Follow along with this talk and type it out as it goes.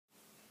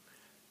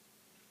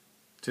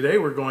Today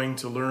we're going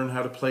to learn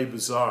how to play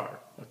Bazaar,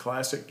 a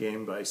classic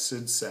game by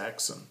Sid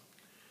Sackson.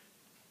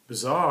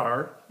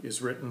 Bazaar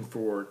is written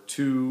for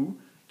 2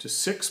 to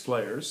 6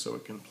 players, so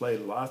it can play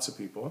lots of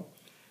people,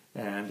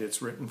 and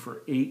it's written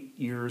for 8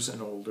 years and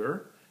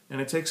older,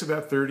 and it takes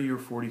about 30 or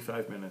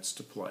 45 minutes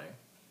to play.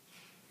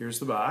 Here's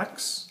the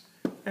box,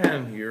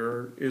 and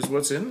here is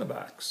what's in the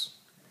box.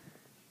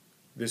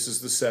 This is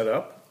the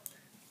setup.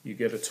 You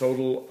get a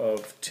total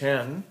of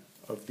 10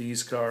 of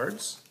these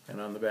cards, and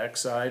on the back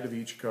side of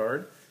each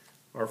card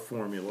are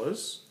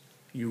formulas.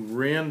 You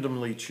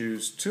randomly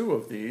choose 2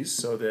 of these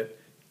so that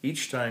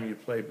each time you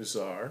play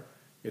Bazaar,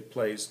 it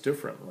plays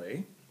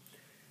differently.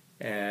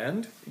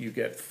 And you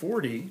get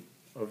 40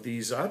 of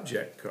these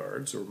object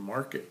cards, or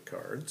market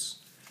cards,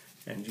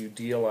 and you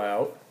deal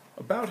out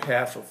about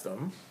half of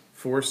them,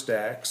 4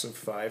 stacks of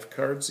 5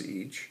 cards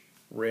each,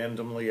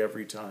 randomly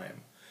every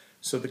time.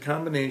 So the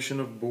combination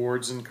of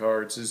boards and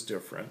cards is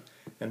different,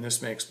 and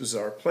this makes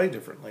Bazaar play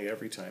differently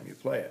every time you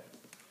play it.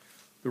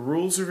 The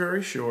rules are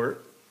very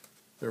short.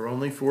 They're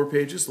only 4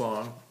 pages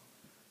long,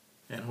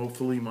 and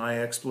hopefully my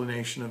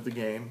explanation of the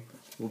game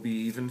will be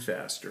even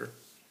faster.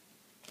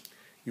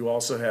 You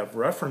also have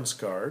reference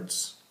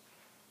cards,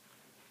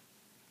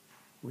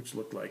 which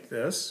look like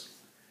this,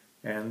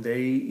 and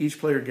each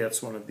player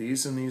gets one of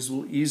these, and these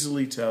will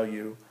easily tell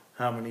you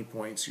how many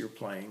points you're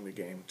playing the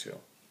game to.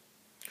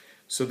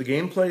 So the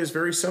gameplay is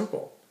very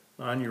simple.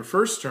 On your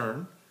first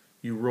turn,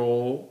 you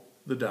roll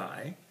the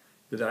die.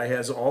 The die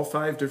has all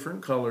 5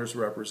 different colors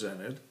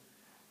represented,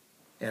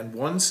 and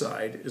one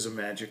side is a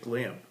magic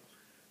lamp.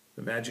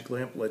 The magic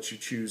lamp lets you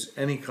choose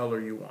any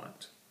color you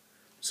want.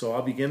 So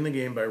I'll begin the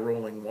game by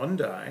rolling 1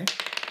 die,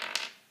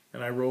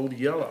 and I rolled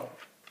yellow.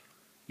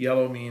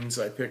 Yellow means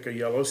I pick a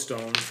yellow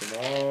stone from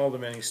all the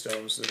many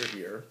stones that are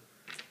here,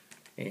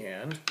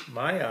 and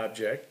my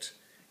object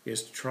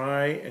is to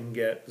try and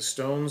get the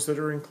stones that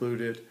are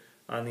included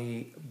on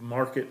the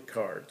market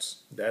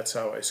cards. That's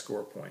how I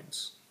score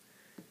points.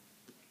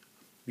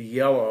 The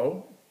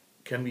yellow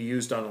can be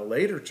used on a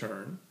later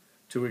turn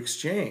to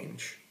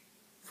exchange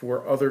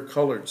for other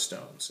colored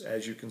stones.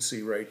 As you can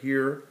see right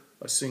here,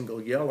 a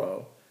single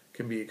yellow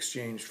can be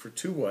exchanged for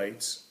 2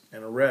 whites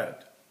and a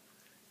red.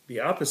 The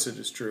opposite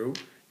is true.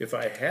 If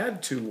I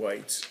had 2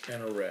 whites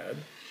and a red,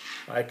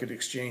 I could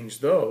exchange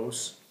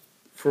those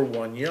for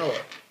 1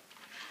 yellow.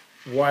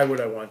 Why would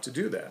I want to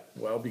do that?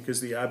 Well,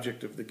 because the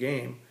object of the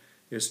game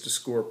is to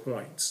score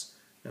points.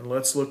 And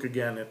let's look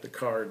again at the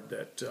card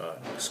that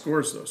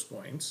scores those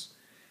points.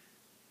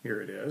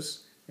 Here it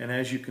is. And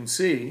as you can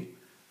see,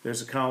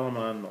 there's a column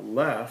on the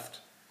left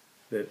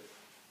that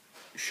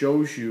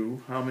shows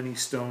you how many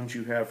stones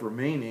you have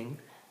remaining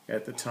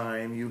at the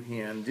time you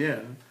hand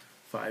in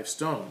 5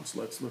 stones.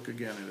 Let's look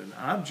again at an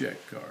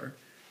object card.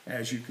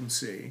 As you can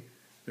see,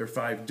 there are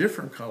 5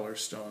 different color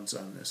stones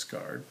on this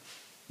card,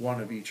 1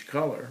 of each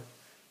color,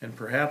 and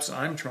perhaps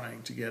I'm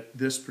trying to get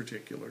this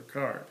particular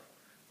card.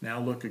 Now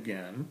look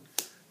again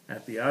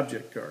at the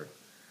object card.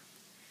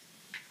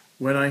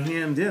 When I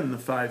hand in the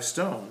 5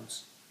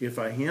 stones, if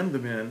I hand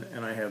them in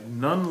and I have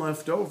none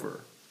left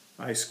over,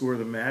 I score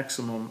the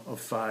maximum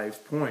of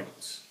 5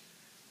 points.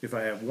 If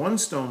I have 1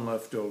 stone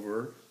left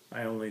over,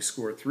 I only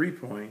score 3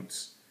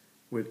 points.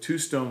 With 2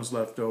 stones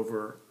left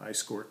over, I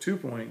score 2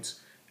 points.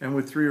 And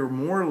with 3 or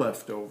more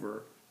left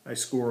over, I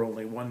score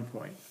only 1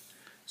 point.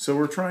 So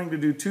we're trying to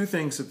do 2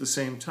 things at the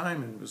same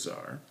time in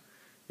Bazaar,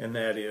 and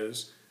that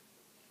is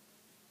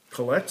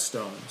collect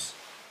stones,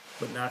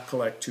 but not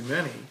collect too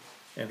many,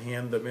 and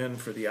hand them in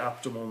for the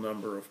optimal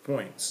number of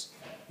points.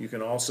 You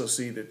can also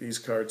see that these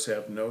cards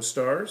have no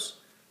stars,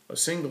 a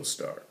single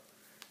star,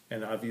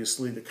 and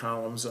obviously the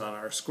columns on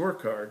our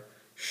scorecard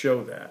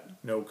show that,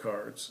 no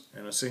cards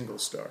and a single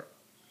star.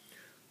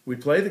 We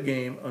play the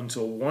game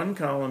until 1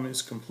 column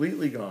is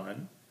completely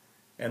gone,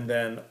 and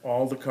then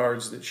all the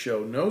cards that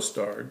show no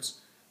stars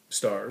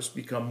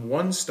become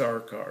 1-star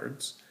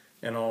cards,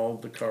 and all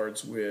the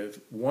cards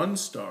with 1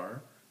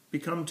 star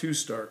become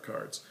 2-star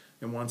cards.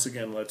 And once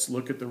again, let's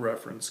look at the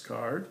reference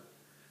card,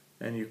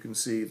 and you can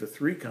see the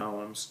 3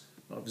 columns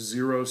of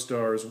 0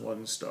 stars,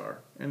 1 star,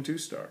 and 2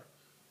 star.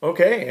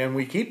 Okay, and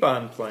we keep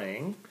on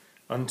playing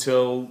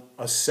until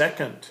a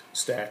second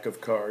stack of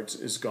cards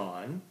is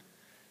gone,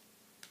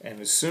 and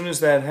as soon as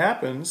that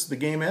happens, the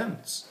game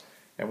ends.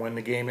 And when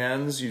the game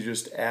ends, you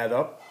just add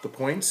up the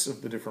points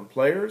of the different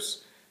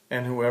players,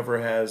 and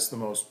whoever has the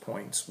most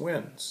points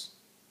wins.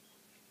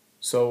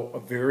 So a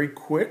very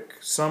quick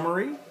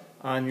summary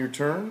on your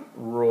turn: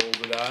 roll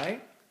the die.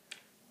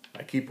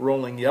 I keep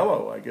rolling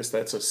yellow, I guess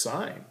that's a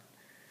sign.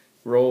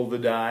 Roll the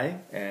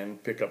die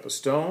and pick up a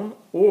stone,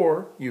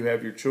 or you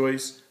have your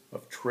choice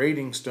of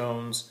trading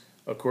stones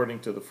according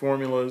to the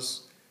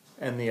formulas,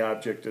 and the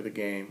object of the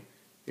game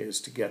is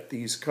to get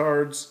these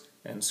cards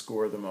and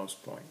score the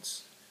most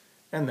points.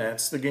 And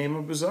that's the game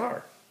of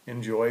Bazaar.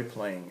 Enjoy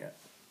playing it.